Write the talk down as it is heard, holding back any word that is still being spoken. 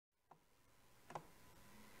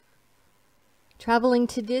Traveling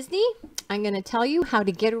to Disney, I'm going to tell you how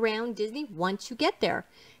to get around Disney once you get there.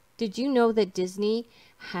 Did you know that Disney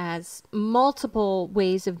has multiple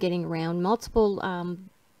ways of getting around, multiple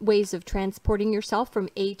ways of transporting yourself from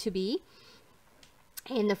A to B?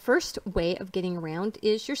 And the first way of getting around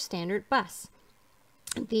is your standard bus.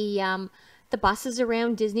 The buses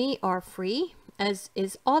around Disney are free, as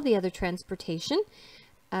is all the other transportation.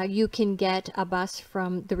 You can get a bus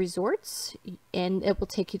from the resorts and it will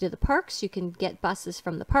take you to the parks. You can get buses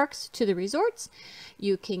from the parks to the resorts.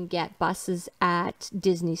 You can get buses at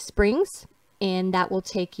Disney Springs and that will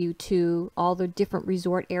take you to all the different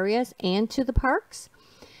resort areas and to the parks.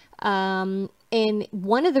 And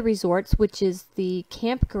one of the resorts, which is the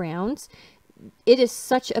campgrounds, it is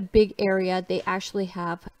such a big area. They actually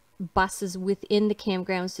have buses within the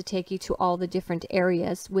campgrounds to take you to all the different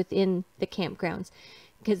areas within the campgrounds,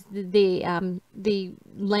 because the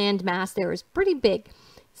land mass there is pretty big.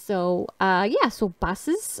 So yeah, so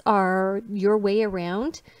buses are your way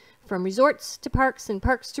around from resorts to parks and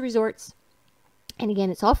parks to resorts. And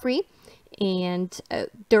again, it's all free. And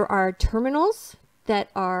there are terminals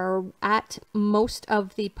that are at most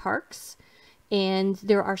of the parks, and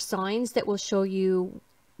there are signs that will show you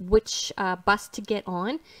which bus to get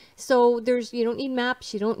on. So you don't need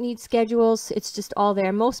maps, you don't need schedules, it's just all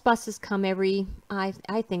there. Most buses come I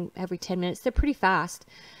think every 10 minutes. They're pretty fast.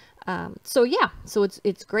 So yeah, so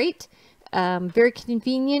it's great, very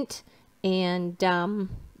convenient, and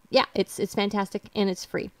yeah, it's fantastic, and it's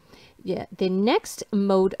free. Yeah, the next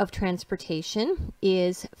mode of transportation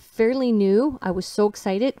is fairly new. I was so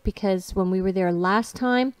excited because when we were there last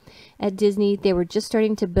time at Disney, they were just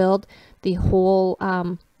starting to build the whole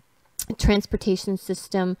transportation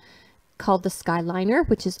system called the Skyliner,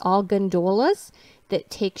 which is all gondolas that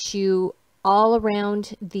takes you all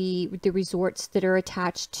around the resorts that are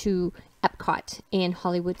attached to Epcot and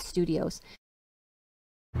Hollywood Studios.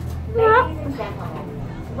 Ladies and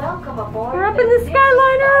gentlemen, welcome aboard. We're up in the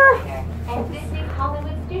Skyliner and Disney's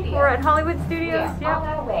Hollywood Studios. We're at Hollywood Studios. We are on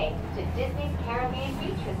our way to Disney's Caribbean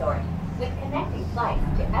Beach Resort with connecting flights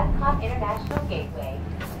to Epcot International Gateway,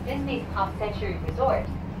 Disney's Pop Century Resort.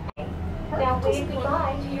 Now wave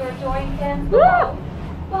goodbye to your adoring fans below.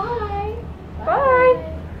 Bye.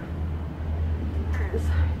 Bye. There's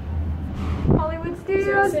Hollywood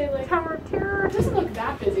Studios, Say, like, Tower of Terror. It doesn't look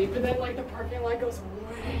that busy, but then like the parking lot goes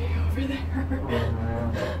way over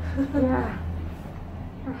there. Yeah.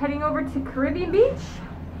 We're heading over to Caribbean Beach.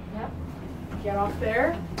 Yep. Get off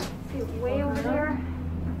there. See, way over there.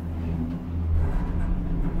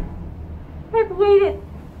 I've waited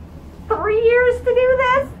 3 years to do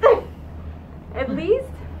this. At least.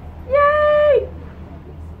 Yay!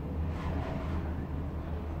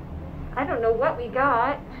 I don't know what we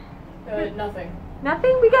got. Nothing.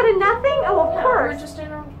 Nothing? We got a nothing? Oh, of Yeah, course. we're just in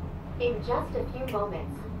our... In just a few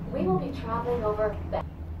moments, we will be traveling over.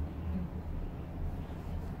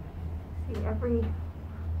 See,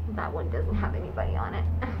 that one doesn't have anybody on it.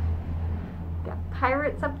 Got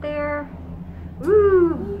pirates up there.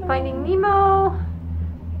 Ooh, Finding Nemo.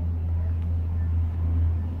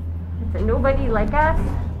 It's a Nobody Like Us.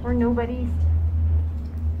 We're nobodies.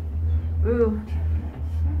 Ooh.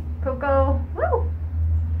 Coco. Woo!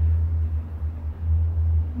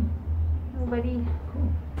 Nobody.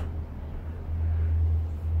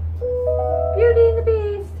 Beauty and the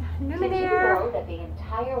Beast. Did you Luminaire. know that the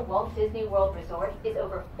entire Walt Disney World Resort is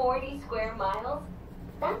over 40 square miles?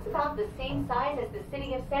 That's about the same size as the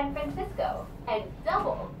city of San Francisco and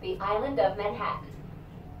double the island of Manhattan.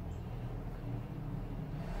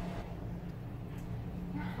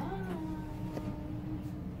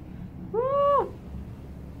 Woo!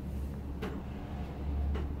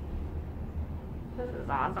 This is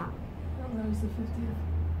awesome. Oh, that was the 50th.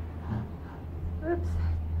 Oops.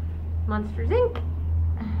 Monsters Inc.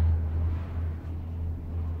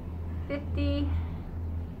 50.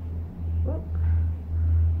 Oop.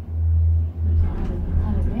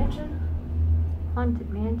 Haunted Mansion. Haunted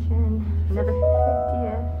Mansion. Another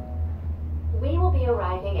 50th. We will be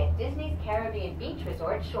arriving at Disney's Caribbean Beach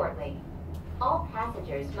Resort shortly. All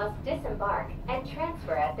passengers must disembark and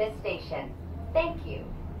transfer at this station. Thank you,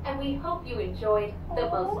 and we hope you enjoyed the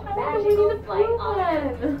most magical flight on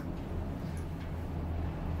Earth.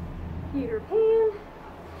 Peter Pan.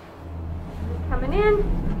 Coming in.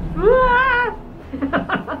 Ah!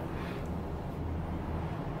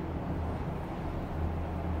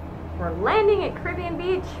 We're landing at Caribbean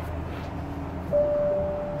Beach.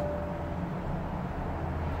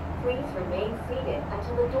 Please remain seated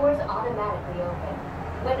until the doors automatically open.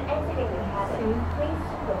 When exiting the cabin, please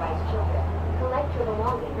supervise children. collect your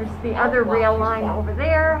belongings. There's the other rail line over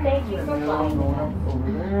there. Thank you for flying with us.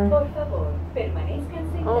 Por favor,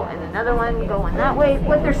 permanezcan Oh, and another one going that way.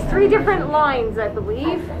 But there's 3 different lines, I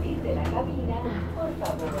believe.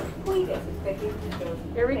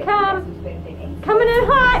 Here we come. Coming in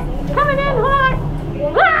hot. Coming in hot.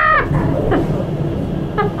 Ah!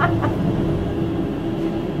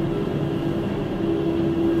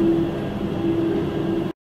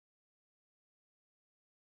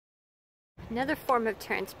 Another form of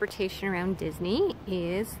transportation around Disney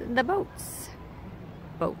is the boats.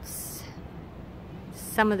 Boats.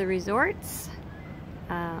 Some of the resorts,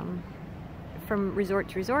 from resort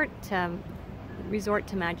to resort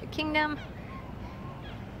to Magic Kingdom.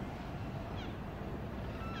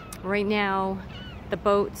 Right now, the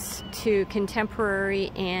boats to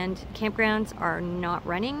Contemporary and campgrounds are not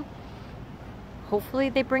running. Hopefully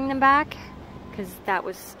they bring them back, because that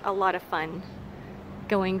was a lot of fun,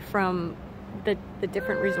 going from the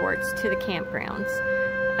different resorts to the campgrounds,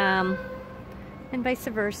 and vice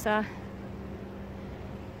versa.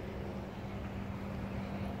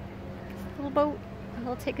 This little boat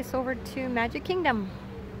will take us over to Magic Kingdom.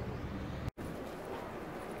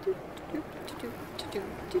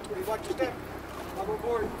 Watch your step. Welcome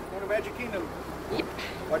aboard. Going to Magic Kingdom. Yep.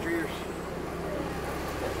 Watch your ears.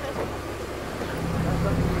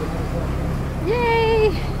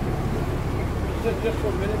 Yay! Just for a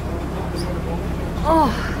minute.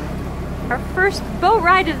 Oh, our first boat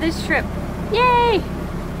ride of this trip. Yay!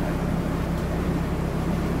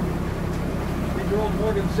 These are old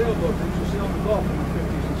Morgan sailboats. They used to sail in the Gulf in the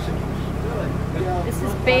 50s and 60s. Really? Yeah. This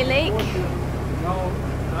is Bay Lake. No,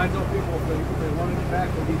 I know people, if they wanted it back,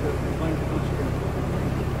 they need to find the beach again.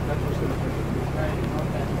 That's what's going to take it.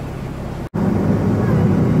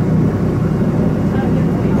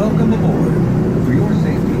 Welcome aboard. For your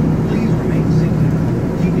safety, please remain seated,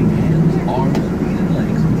 keeping hands, arms, feet, and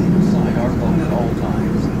legs inside our boat at all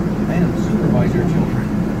times. And supervise your children.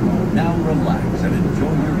 Now relax and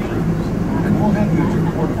enjoy your cruise. And we'll have you at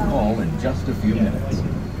your port of call in just a few minutes.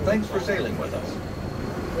 Thanks for sailing with us.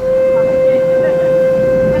 All the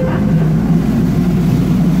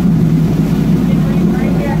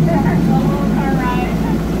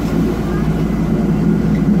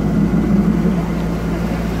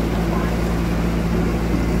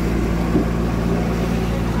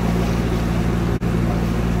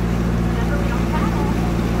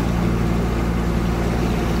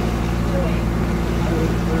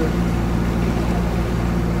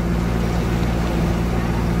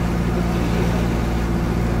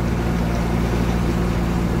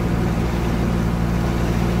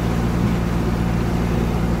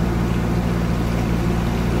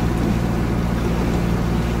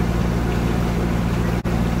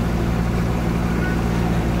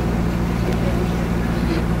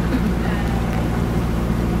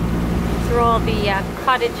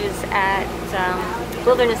cottages at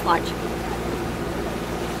Wilderness Lodge.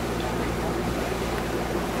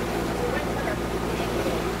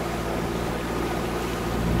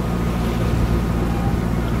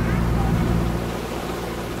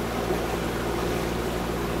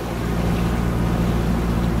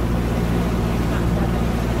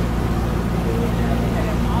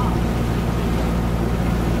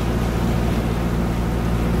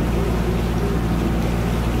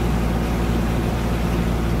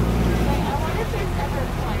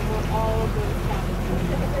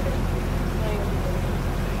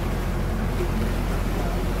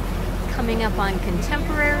 Coming up on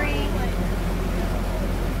Contemporary.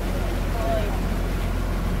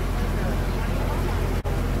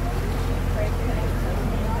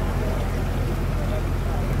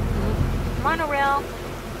 Monorail.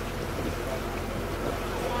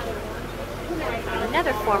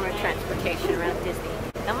 Another form of transportation around Disney,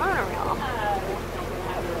 the monorail.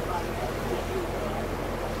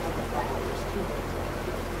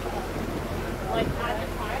 Like at the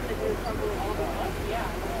time, they were probably all the us, yeah.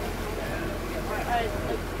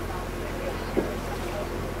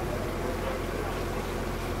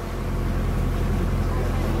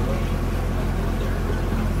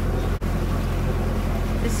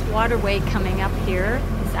 This waterway coming up here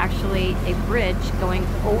is actually a bridge going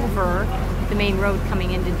over the main road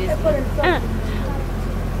coming into Disney.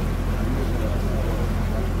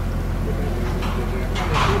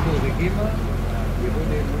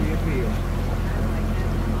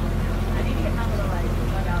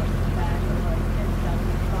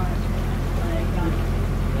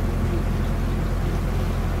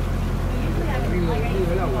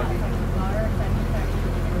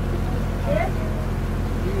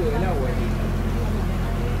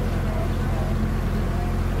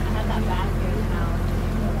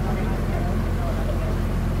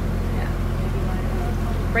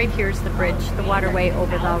 right here's the bridge, the waterway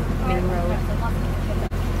over the main road.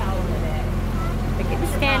 If you could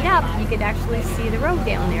stand up, you could actually see the road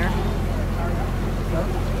down there.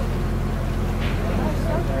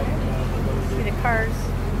 See the cars.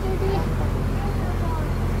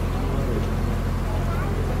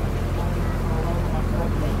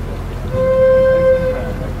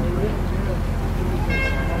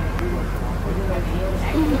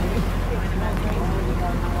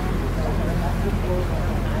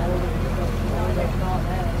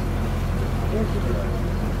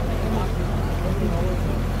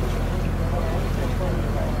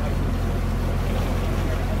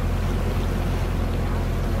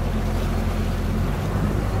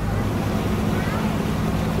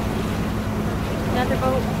 Another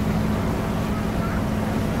boat.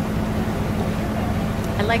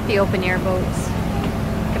 I like the open air boats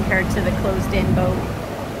compared to the closed in boat.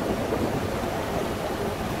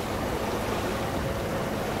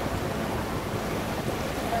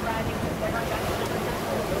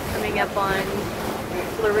 Coming up on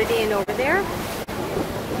Floridian over there.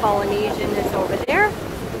 Polynesian is over there.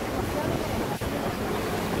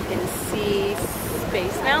 You can see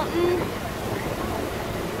Space Mountain.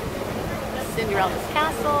 Cinderella's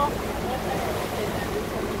Castle.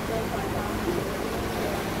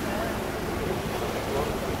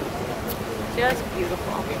 Just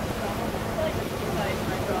beautiful.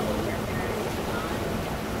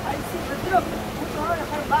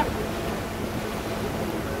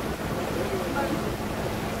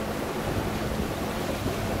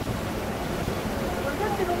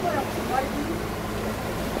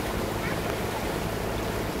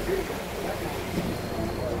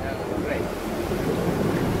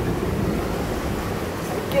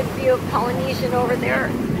 Good view of Polynesian over there.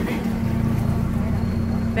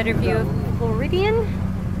 Better view of Floridian.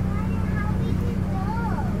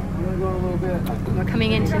 We're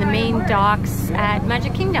coming into the main docks at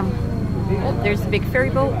Magic Kingdom. Oh, there's the big ferry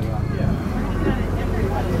boat.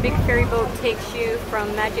 The big ferry boat takes you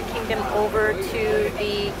from Magic Kingdom over to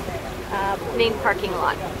the main parking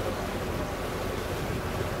lot.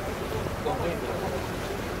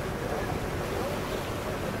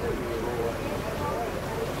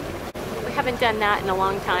 We haven't done that in a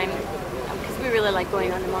long time because we really like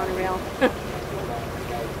going on the monorail.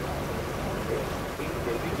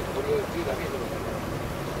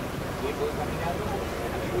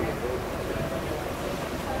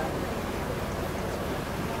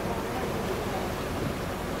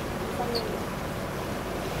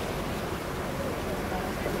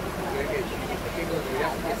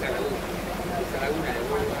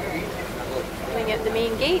 Coming at the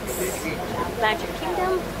main gates, Magic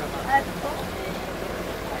Kingdom.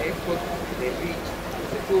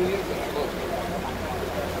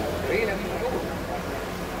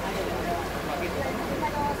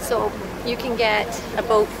 So you can get a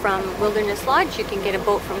boat from Wilderness Lodge, you can get a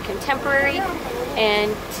boat from Contemporary,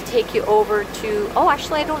 and to take you over to, oh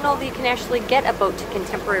actually I don't know that you can actually get a boat to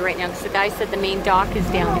Contemporary right now because the guy said the main dock is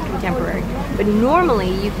down to Contemporary. But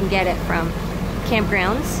normally you can get it from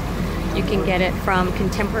Campgrounds, you can get it from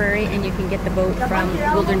Contemporary, and you can get the boat from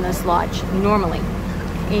Wilderness Lodge normally.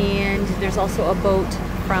 And there's also a boat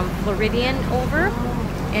from Floridian over,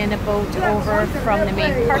 and a boat over from the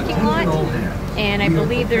main parking lot, and I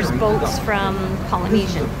believe there's boats from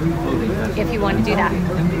Polynesian if you want to do that.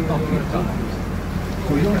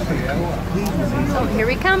 So here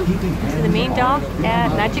we come to the main dock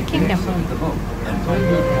at Magic Kingdom.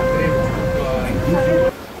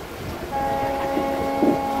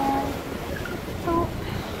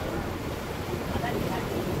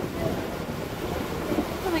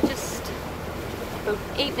 Probably just about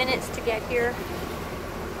 8 minutes to get here.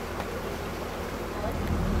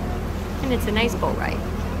 And it's a nice boat ride.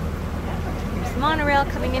 There's the monorail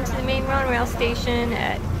coming into the main monorail station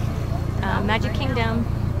at Magic Kingdom.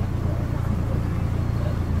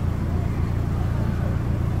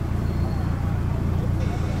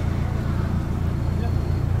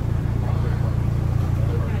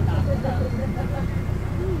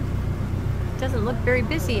 Doesn't look very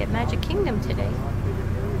busy at Magic Kingdom today.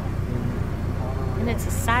 And it's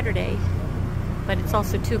a Saturday, but it's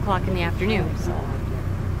also 2 o'clock in the afternoon, so.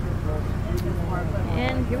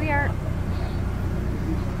 And here we are.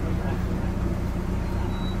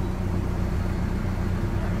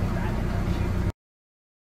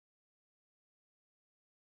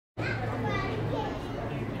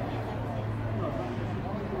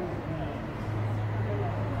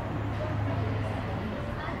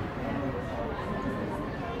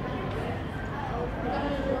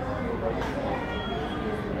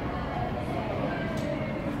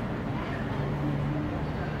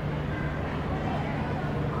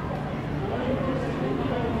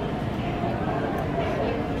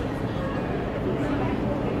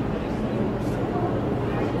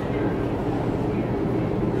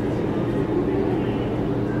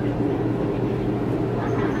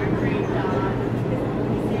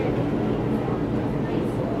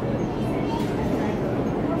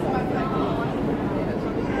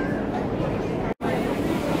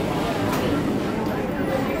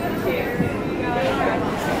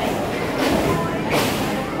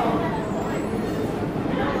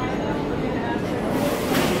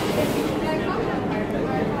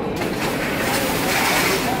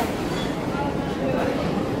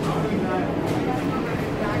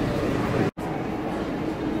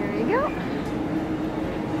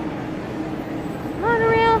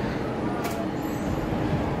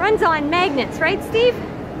 Runs on magnets, right, Steve?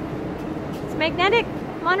 It's magnetic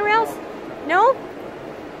monorails? No?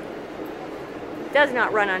 Does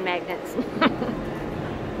not run on magnets.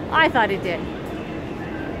 I thought it did.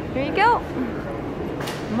 There you go.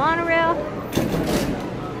 Monorail.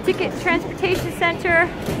 Ticket Transportation Center.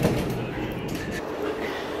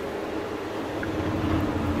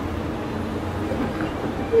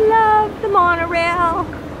 Love the monorail.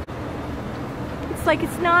 It's like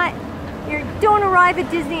it's not, you don't arrive at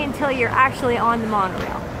Disney until you're actually on the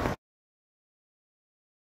monorail.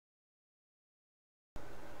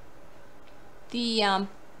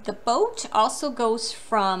 The boat also goes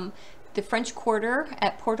from the French Quarter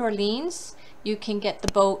at Port Orleans. You can get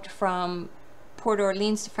the boat from Port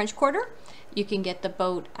Orleans to French Quarter. You can get the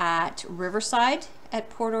boat at Riverside at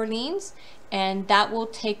Port Orleans, and that will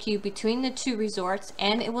take you between the two resorts,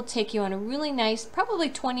 and it will take you on a really nice, probably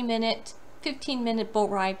 20-minute, 15-minute boat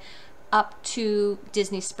ride up to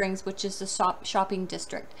Disney Springs, which is the shopping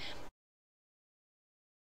district.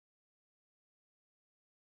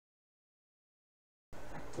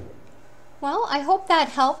 Well, I hope that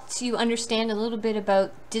helped you understand a little bit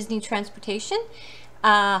about Disney transportation.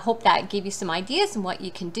 Hope that gave you some ideas on what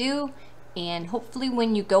you can do, and hopefully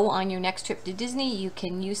when you go on your next trip to Disney, you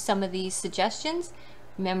can use some of these suggestions.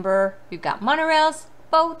 Remember, we've got monorails,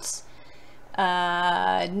 boats,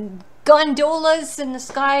 gondolas in the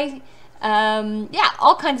sky, yeah,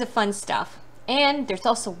 all kinds of fun stuff. And there's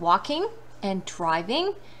also walking and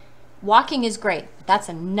driving. Walking is great, but that's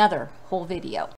another whole video.